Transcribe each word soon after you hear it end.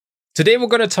Today we're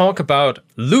going to talk about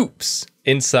loops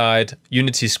inside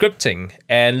Unity scripting.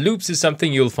 And loops is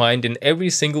something you'll find in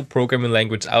every single programming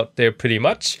language out there pretty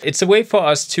much. It's a way for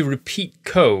us to repeat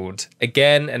code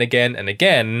again and again and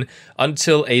again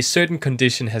until a certain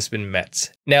condition has been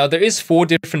met. Now there is 4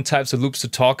 different types of loops to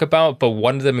talk about, but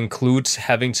one of them includes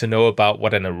having to know about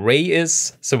what an array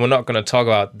is. So we're not going to talk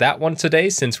about that one today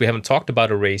since we haven't talked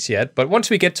about arrays yet. But once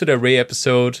we get to the array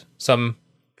episode, some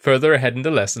further ahead in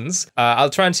the lessons, I'll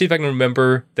try and see if I can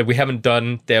remember that we haven't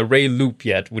done the array loop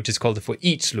yet, which is called the for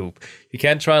each loop. You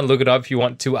can try and look it up if you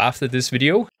want to after this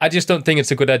video. I just don't think it's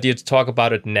a good idea to talk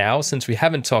about it now since we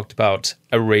haven't talked about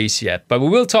arrays yet, but we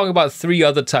will talk about 3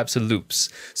 other types of loops.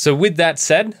 So with that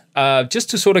said, just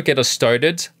to sort of get us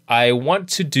started, I want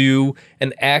to do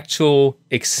an actual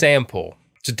example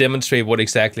to demonstrate what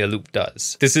exactly a loop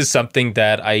does. This is something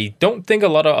that I don't think a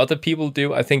lot of other people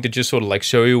do. I think they just sort of like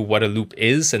show you what a loop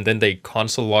is and then they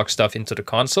console log stuff into the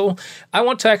console. I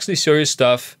want to actually show you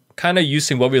stuff kind of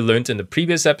using what we learned in the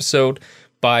previous episode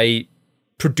by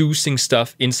producing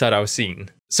stuff inside our scene.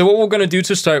 So what we're going to do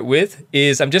to start with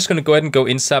is I'm just going to go ahead and go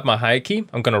inside my hierarchy.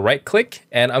 I'm going to right click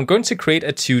and I'm going to create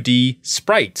a 2D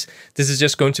sprite. This is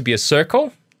just going to be a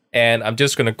circle and I'm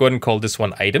just going to go ahead and call this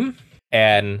one item.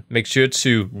 And make sure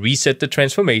to reset the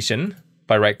transformation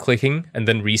by right-clicking and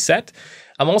then reset.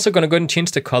 I'm also going to go ahead and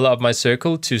change the color of my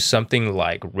circle to something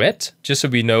like red, just so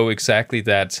we know exactly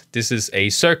that this is a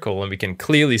circle and we can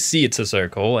clearly see it's a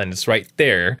circle and it's right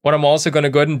there. What I'm also going to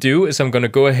go ahead and do is I'm going to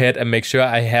go ahead and make sure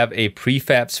I have a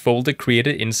prefabs folder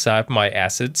created inside my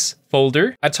assets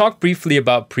folder. I talked briefly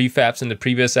about prefabs in the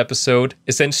previous episode.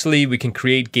 Essentially, we can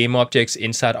create game objects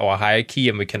inside our hierarchy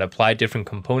and we can apply different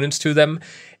components to them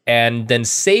and then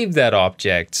save that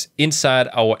object inside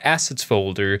our assets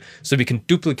folder so we can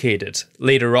duplicate it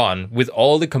later on with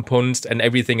all the components and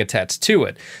everything attached to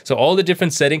it. So all the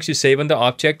different settings you save on the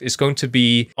object is going to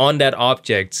be on that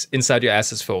object inside your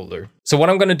assets folder. So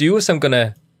what I'm going to do is I'm going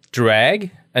to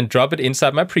drag and drop it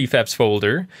inside my prefabs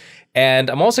folder. And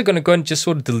I'm also going to go and just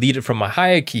sort of delete it from my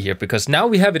hierarchy here because now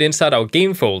we have it inside our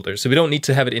game folder. So we don't need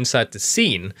to have it inside the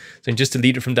scene. So I can just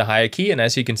delete it from the hierarchy. And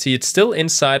as you can see, it's still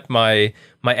inside my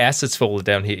assets folder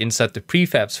down here inside the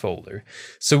prefabs folder.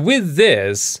 So with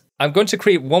this, I'm going to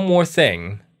create one more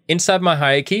thing. Inside my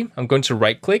hierarchy, I'm going to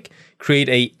right click, create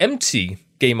a empty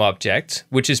game object,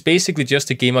 which is basically just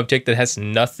a game object that has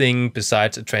nothing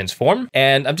besides a transform.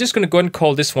 And I'm just going to go ahead and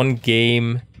call this one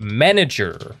game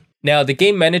manager. Now, the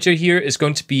game manager here is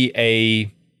going to be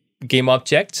a game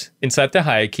object inside the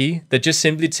hierarchy that just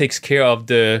simply takes care of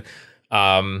the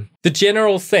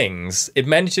general things. It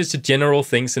manages the general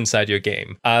things inside your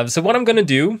game. So what I'm going to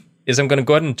do is I'm going to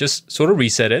go ahead and just sort of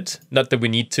reset it. Not that we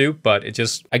need to, but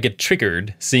I get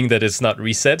triggered seeing that it's not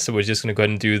reset. So we're just going to go ahead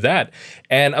and do that.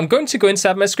 And I'm going to go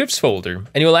inside my scripts folder.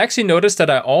 And you'll actually notice that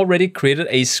I already created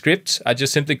a script. I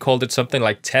just simply called it something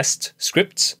like test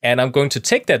script. And I'm going to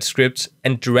take that script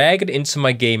and drag it into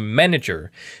my game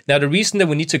manager. Now, the reason that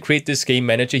we need to create this game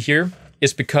manager here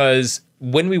is because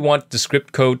when we want the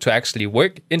script code to actually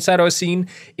work inside our scene,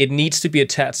 it needs to be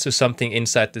attached to something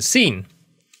inside the scene.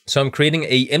 So I'm creating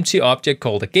an empty object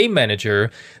called a game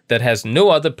manager that has no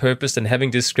other purpose than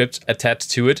having this script attached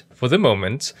to it for the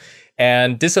moment.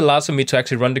 And this allows for me to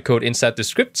actually run the code inside the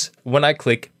script when I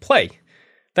click play.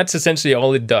 That's essentially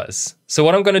all it does. So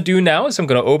what I'm going to do now is I'm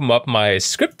going to open up my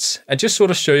script and just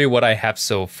sort of show you what I have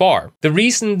so far. The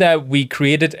reason that we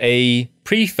created a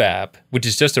prefab, which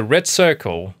is just a red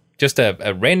circle, just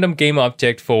a random game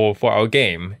object for our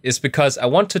game, is because I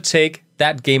want to take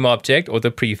that game object or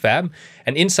the prefab,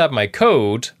 and inside my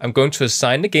code, I'm going to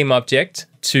assign the game object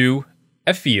to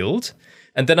a field,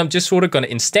 and then I'm just sort of going to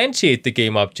instantiate the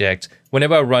game object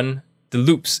whenever I run the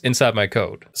loops inside my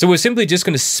code. So we're simply just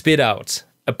going to spit out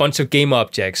a bunch of game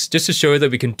objects just to show that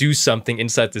we can do something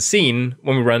inside the scene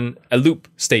when we run a loop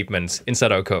statement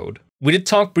inside our code. We did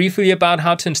talk briefly about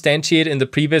how to instantiate in the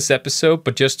previous episode,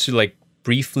 but just to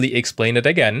briefly explain it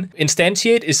again.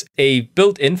 Instantiate is a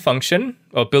built-in function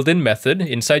or built-in method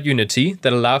inside Unity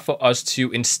that allows for us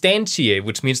to instantiate,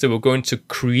 which means that we're going to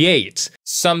create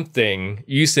something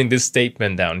using this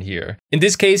statement down here. In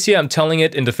this case here, I'm telling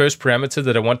it in the first parameter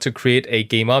that I want to create a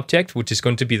game object, which is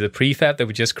going to be the prefab that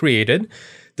we just created.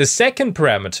 The second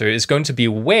parameter is going to be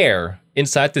where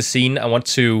inside the scene I want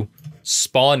to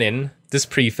spawn in this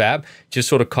prefab, just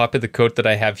sort of copy the code that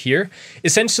I have here.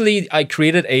 Essentially, I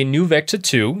created a new vector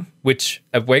 2, which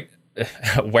a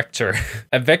vector.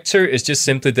 A vector is just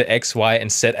simply the x, y, and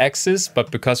z axis,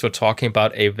 but because we're talking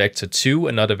about a vector 2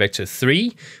 and not a vector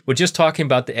 3, we're just talking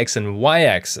about the x and y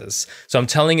axis. So I'm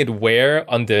telling it where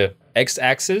on the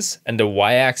x-axis and the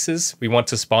y-axis we want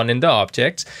to spawn in the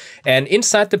object. And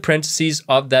inside the parentheses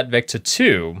of that vector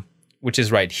 2, which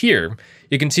is right here,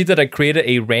 you can see that I created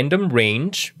a random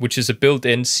range, which is a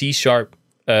built-in C#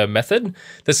 method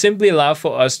that simply allows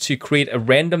for us to create a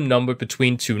random number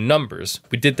between two numbers.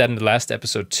 We did that in the last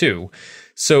episode too.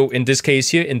 So in this case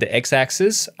here, in the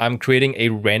x-axis, I'm creating a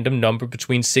random number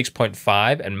between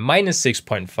 6.5 and minus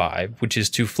 6.5, which is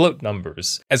two float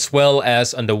numbers. As well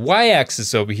as on the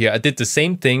y-axis over here, I did the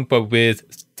same thing, but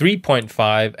with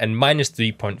 3.5 and minus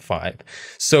 3.5.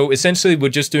 So essentially, we're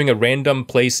just doing a random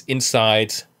place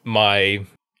inside my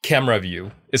camera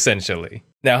view, essentially.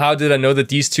 Now, how did I know that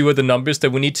these two are the numbers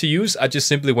that we need to use? I just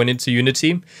simply went into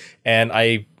Unity and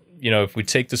if we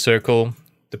take the circle,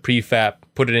 the prefab,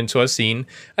 put it into our scene,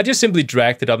 I just simply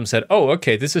dragged it up and said, oh,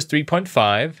 okay, this is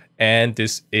 3.5 and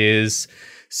this is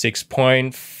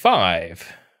 6.5.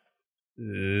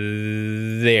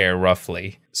 There,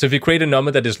 roughly. So if you create a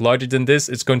number that is larger than this,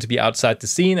 it's going to be outside the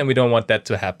scene and we don't want that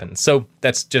to happen. So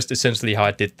that's just essentially how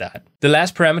I did that. The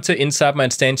last parameter inside my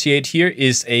instantiate here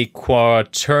is a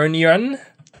quaternion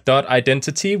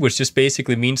 .identity, which just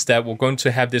basically means that we're going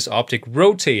to have this object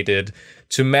rotated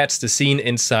to match the scene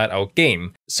inside our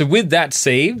game. So with that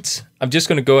saved, I'm just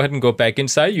going to go ahead and go back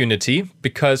inside Unity,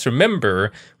 because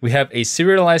remember, we have a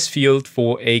serialized field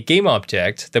for a game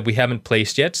object that we haven't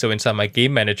placed yet. So inside my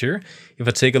game manager, if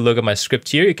I take a look at my script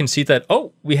here, you can see that,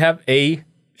 oh, we have a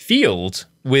field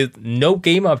with no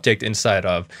game object inside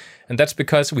of. And that's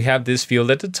because we have this field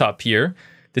at the top here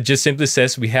that just simply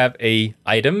says we have a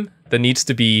item that needs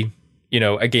to be,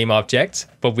 a game object,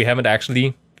 but we haven't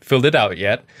actually filled it out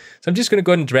yet. So I'm just going to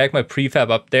go ahead and drag my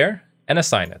prefab up there and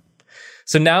assign it.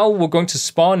 So now we're going to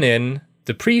spawn in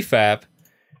the prefab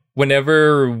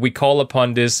whenever we call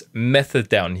upon this method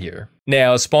down here.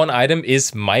 Now, spawn item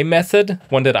is my method,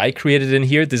 one that I created in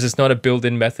here. This is not a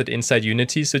built-in method inside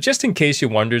Unity. So just in case you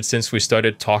wondered, since we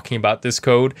started talking about this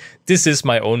code, this is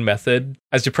my own method.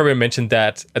 As you probably mentioned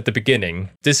that at the beginning,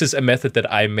 this is a method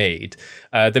that I made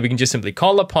that we can just simply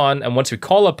call upon. And once we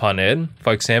call upon it,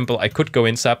 for example, I could go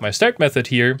inside my start method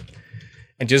here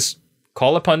and just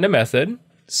call upon the method,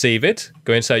 save it,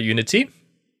 go inside Unity.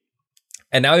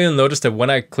 And now you'll notice that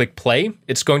when I click play,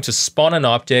 it's going to spawn an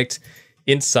object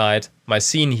inside my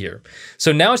scene here.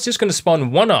 So now it's just going to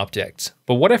spawn one object.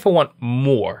 But what if I want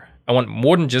more? I want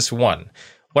more than just one.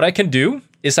 What I can do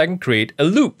is I can create a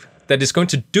loop that is going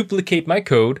to duplicate my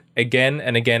code again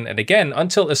and again and again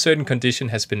until a certain condition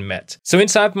has been met. So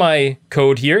inside my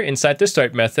code here, inside the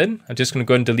start method, I'm just going to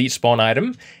go and delete spawn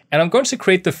item. And I'm going to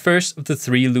create the first of the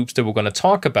three loops that we're going to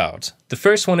talk about. The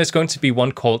first one is going to be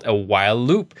one called a while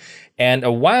loop. And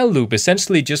a while loop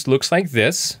essentially just looks like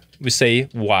this. We say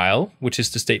while, which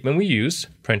is the statement we use,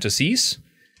 parentheses,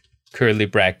 curly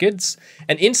brackets.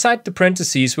 And inside the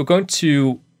parentheses, we're going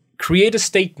to create a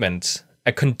statement,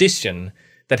 a condition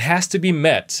that has to be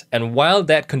met. And while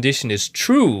that condition is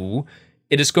true,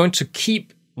 it is going to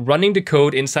keep running the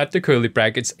code inside the curly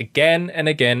brackets again and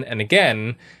again and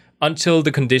again until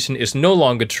the condition is no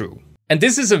longer true. And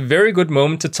this is a very good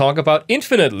moment to talk about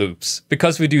infinite loops,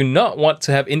 because we do not want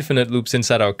to have infinite loops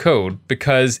inside our code.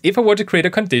 Because if I were to create a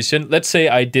condition, let's say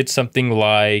I did something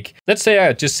like, let's say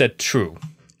I just said true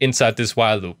inside this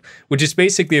while loop, which is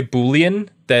basically a Boolean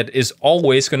that is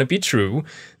always going to be true.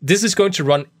 This is going to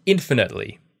run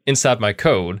infinitely inside my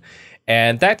code.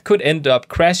 And that could end up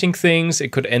crashing things.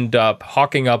 It could end up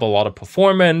hawking up a lot of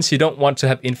performance. You don't want to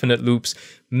have infinite loops.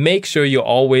 Make sure you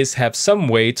always have some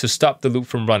way to stop the loop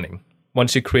from running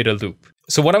once you create a loop.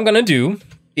 So what I'm going to do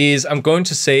is I'm going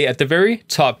to say at the very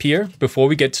top here, before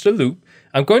we get to the loop,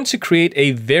 I'm going to create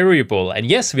a variable. And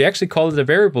yes, we actually call it a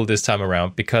variable this time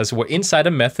around because we're inside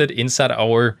a method inside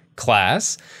our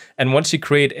class. And once you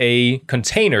create a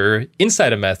container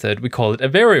inside a method, we call it a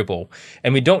variable.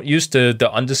 And we don't use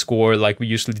the underscore like we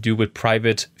usually do with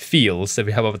private fields that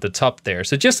we have up at the top there.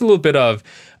 So just a little bit of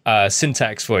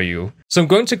syntax for you. So I'm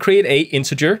going to create a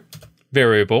integer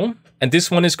variable. And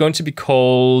this one is going to be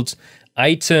called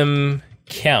item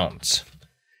count.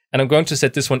 And I'm going to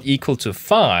set this one equal to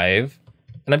 5.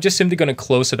 And I'm just simply going to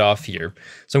close it off here.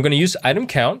 So I'm going to use item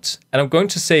count. And I'm going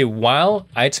to say while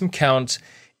item count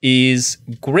is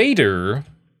greater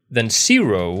than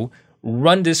 0,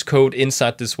 run this code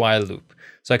inside this while loop.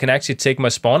 So I can actually take my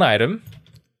spawn item,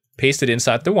 paste it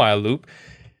inside the while loop.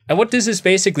 And what this is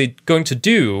basically going to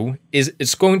do is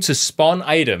it's going to spawn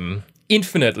item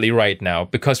infinitely right now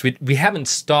because we haven't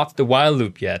stopped the while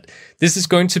loop yet. This is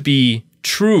going to be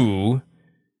true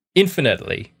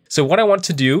infinitely. So what I want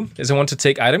to do is I want to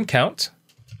take item count,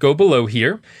 go below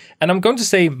here, and I'm going to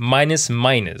say minus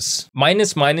minus.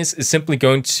 Minus minus is simply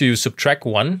going to subtract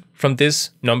 1 from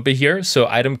this number here. So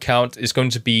item count is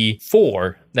going to be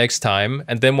 4 next time.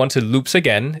 And then once it loops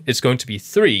again, it's going to be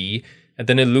 3. And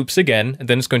then it loops again, and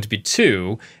then it's going to be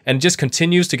 2. And it just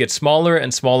continues to get smaller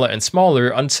and smaller and smaller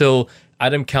until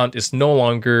item count is no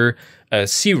longer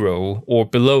 0 or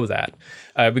below that.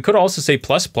 We could also say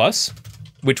plus plus,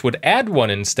 which would add 1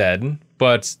 instead,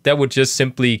 but that would just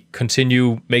simply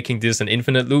continue making this an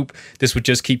infinite loop. This would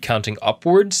just keep counting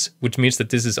upwards, which means that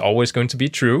this is always going to be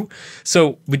true.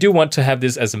 So we do want to have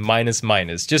this as a minus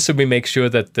minus, just so we make sure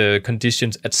that the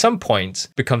conditions at some point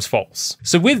becomes false.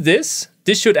 So with this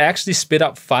should actually spit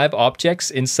out 5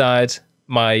 objects inside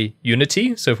my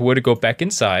Unity. So if we were to go back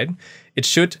inside, it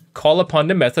should call upon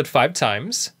the method 5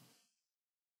 times.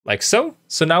 Like so.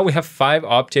 So now we have 5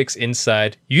 objects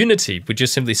inside Unity. We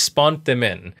just simply spawned them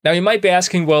in. Now you might be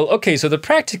asking, well, okay, so the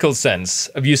practical sense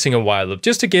of using a while loop,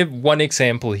 just to give one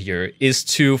example here, is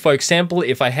to, for example,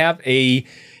 if I have a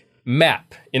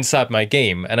map inside my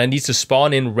game and I need to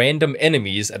spawn in random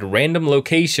enemies at random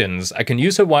locations, I can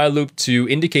use a while loop to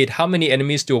indicate how many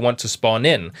enemies do I want to spawn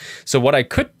in. So what I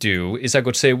could do is I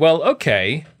could say, well,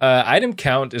 okay, item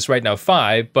count is right now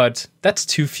 5, but that's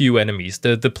too few enemies.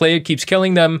 The player keeps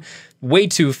killing them way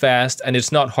too fast and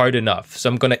it's not hard enough.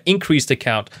 So I'm going to increase the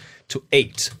count to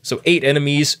 8. So 8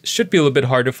 enemies should be a little bit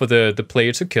harder for the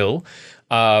player to kill.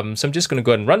 So I'm just going to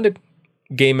go ahead and run the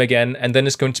game again, and then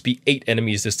it's going to be 8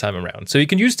 enemies this time around. So you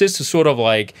can use this to sort of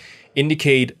like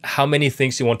indicate how many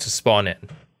things you want to spawn in.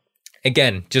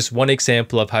 Again, just one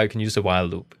example of how you can use a while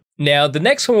loop. Now, the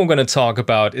next one we're going to talk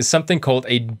about is something called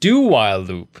a do while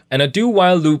loop. And a do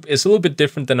while loop is a little bit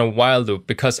different than a while loop,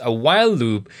 because a while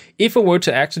loop, if I were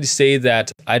to actually say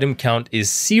that item count is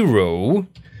 0,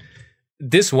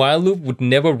 this while loop would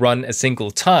never run a single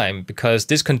time, because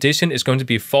this condition is going to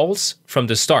be false from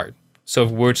the start. So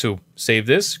if we were to save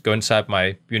this, go inside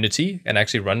my Unity and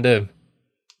actually run the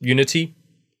Unity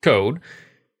code,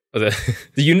 or the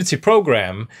Unity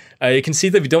program, you can see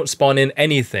that we don't spawn in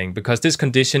anything because this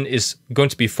condition is going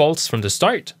to be false from the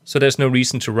start. So there's no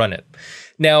reason to run it.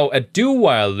 Now, a do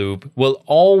while loop will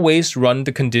always run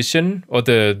the condition or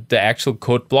the actual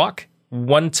code block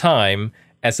 1 time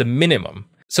as a minimum.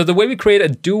 So the way we create a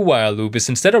do while loop is,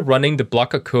 instead of running the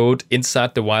block of code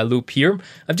inside the while loop here,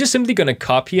 I'm just simply going to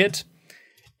copy it.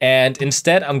 And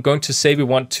instead, I'm going to say we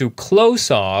want to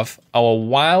close off our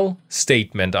while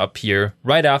statement up here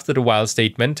right after the while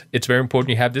statement. It's very important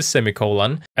you have this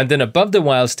semicolon. And then above the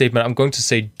while statement, I'm going to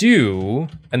say do,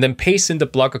 and then paste in the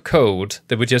block of code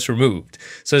that we just removed.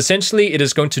 So essentially, it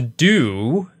is going to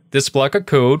do this block of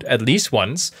code at least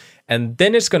once, and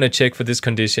then it's going to check for this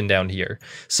condition down here.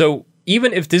 So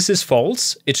even if this is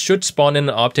false, it should spawn in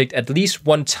an object at least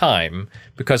 1 time,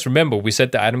 because remember, we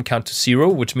set the item count to 0,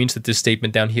 which means that this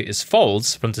statement down here is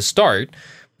false from the start.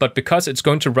 But because it's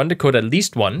going to run the code at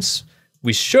least once,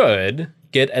 we should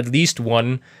get at least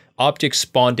 1 object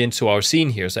spawned into our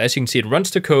scene here. So as you can see, it runs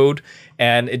the code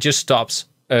and it just stops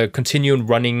continuing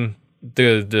running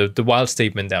the while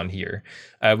statement down here.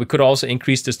 We could also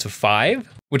increase this to 5,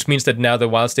 which means that now the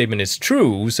while statement is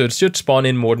true, so it should spawn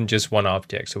in more than just 1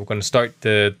 object. So we're going to start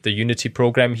the Unity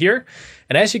program here.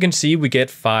 And as you can see, we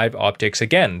get 5 objects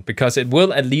again, because it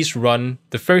will at least run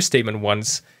the first statement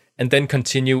once and then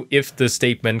continue if the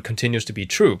statement continues to be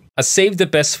true. I saved the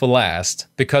best for last,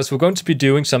 because we're going to be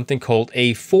doing something called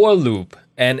a for loop.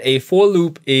 And a for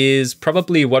loop is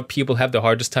probably what people have the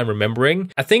hardest time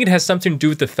remembering. I think it has something to do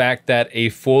with the fact that a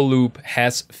for loop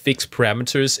has fixed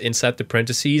parameters inside the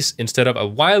parentheses instead of a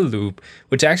while loop,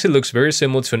 which actually looks very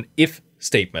similar to an if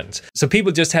statement. So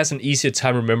people just has an easier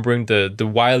time remembering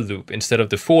the while loop instead of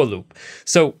the for loop.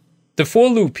 So the for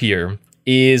loop here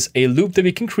is a loop that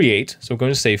we can create. So we're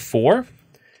going to say for,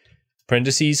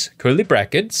 parentheses, curly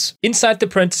brackets. Inside the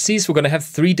parentheses, we're going to have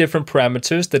 3 different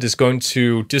parameters that is going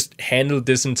to just handle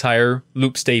this entire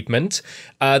loop statement.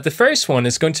 The first one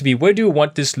is going to be, where do you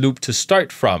want this loop to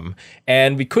start from?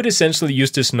 And we could essentially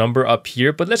use this number up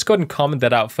here, but let's go ahead and comment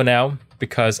that out for now,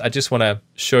 because I just want to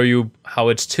show you how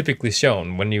it's typically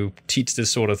shown when you teach this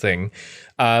sort of thing.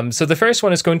 So the first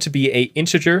one is going to be an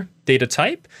integer data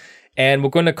type, and we're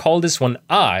going to call this one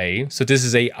I. So this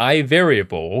is a I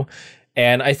variable.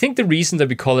 And I think the reason that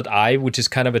we call it I, which is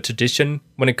kind of a tradition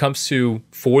when it comes to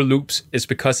for loops, is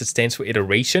because it stands for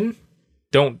iteration.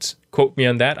 Don't quote me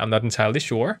on that, I'm not entirely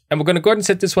sure. And we're going to go ahead and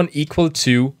set this one equal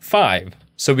to 5.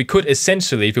 So we could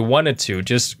essentially, if we wanted to,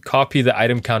 just copy the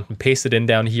item count and paste it in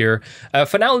down here.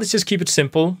 For now, let's just keep it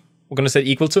simple. We're going to set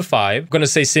equal to 5. We're going to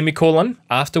say semicolon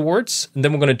afterwards. And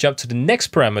then we're going to jump to the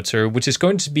next parameter, which is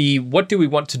going to be what do we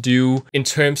want to do in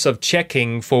terms of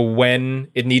checking for when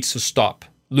it needs to stop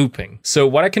looping. So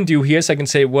what I can do here is I can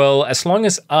say, well, as long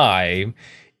as I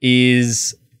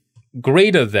is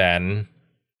greater than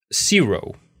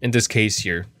 0, in this case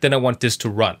here, then I want this to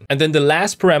run. And then the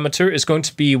last parameter is going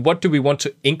to be what do we want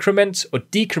to increment or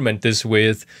decrement this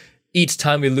with each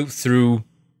time we loop through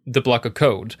the block of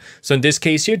code. So in this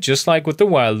case here, just like with the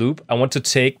while loop, I want to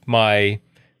take my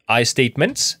I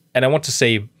statements and I want to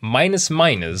say minus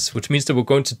minus, which means that we're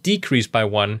going to decrease by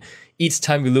 1 each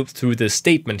time we loop through this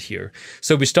statement here.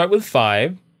 So we start with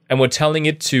 5 and we're telling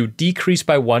it to decrease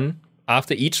by 1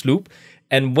 after each loop.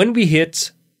 And when we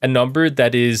hit a number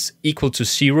that is equal to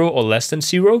 0 or less than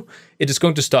 0, it is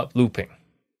going to stop looping.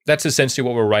 That's essentially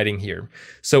what we're writing here.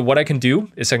 So what I can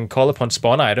do is I can call upon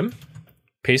spawn item,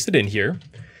 paste it in here,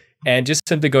 and just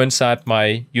simply go inside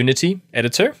my Unity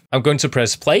editor. I'm going to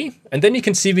press play, and then you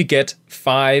can see we get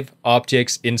 5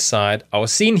 objects inside our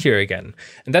scene here again.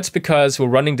 And that's because we're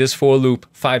running this for loop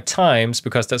 5 times,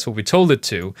 because that's what we told it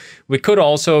to. We could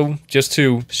also, just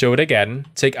to show it again,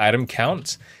 take item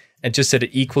count and just set it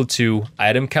equal to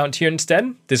item count here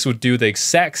instead. This would do the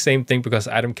exact same thing because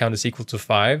item count is equal to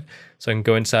 5. So I can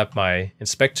go inside my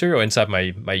inspector or inside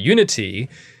my Unity,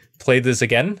 play this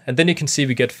again, and then you can see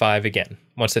we get 5 again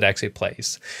once it actually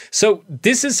plays. So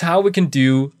this is how we can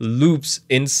do loops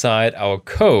inside our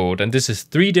code. And this is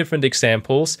 3 different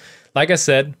examples. Like I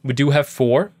said, we do have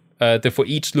 4. The for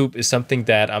each loop is something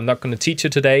that I'm not going to teach you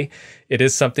today. It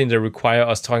is something that requires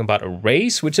us talking about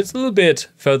arrays, which is a little bit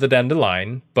further down the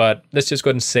line, but let's just go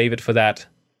ahead and save it for that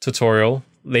tutorial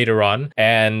later on.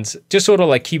 And just sort of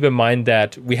like keep in mind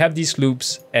that we have these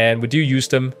loops and we do use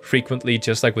them frequently,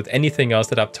 just like with anything else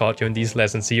that I've taught you in these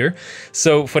lessons here.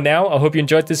 So for now, I hope you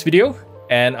enjoyed this video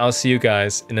and I'll see you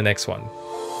guys in the next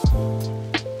one.